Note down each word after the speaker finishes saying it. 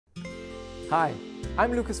Hi,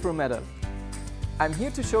 I'm Lucas from Metal. I'm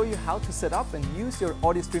here to show you how to set up and use your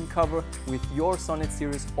AudioStream cover with your SONNET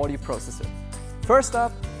series audio processor. First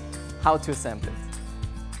up, how to assemble it.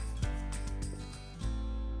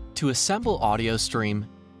 To assemble AudioStream,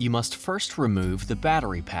 you must first remove the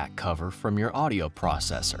battery pack cover from your audio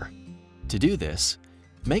processor. To do this,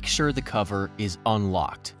 make sure the cover is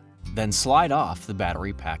unlocked, then slide off the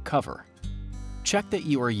battery pack cover. Check that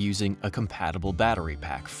you are using a compatible battery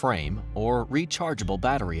pack frame or rechargeable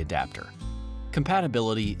battery adapter.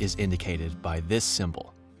 Compatibility is indicated by this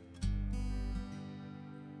symbol.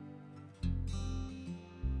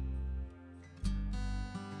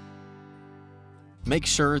 Make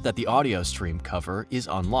sure that the AudioStream cover is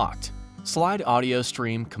unlocked. Slide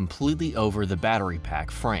AudioStream completely over the battery pack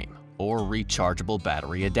frame or rechargeable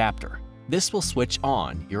battery adapter. This will switch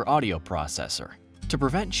on your audio processor. To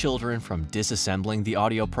prevent children from disassembling the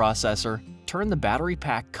audio processor, turn the battery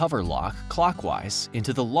pack cover lock clockwise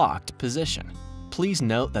into the locked position. Please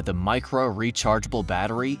note that the micro rechargeable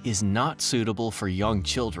battery is not suitable for young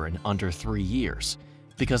children under 3 years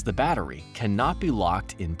because the battery cannot be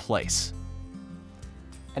locked in place.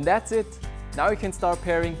 And that's it. Now you can start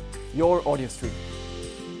pairing your AudioStream.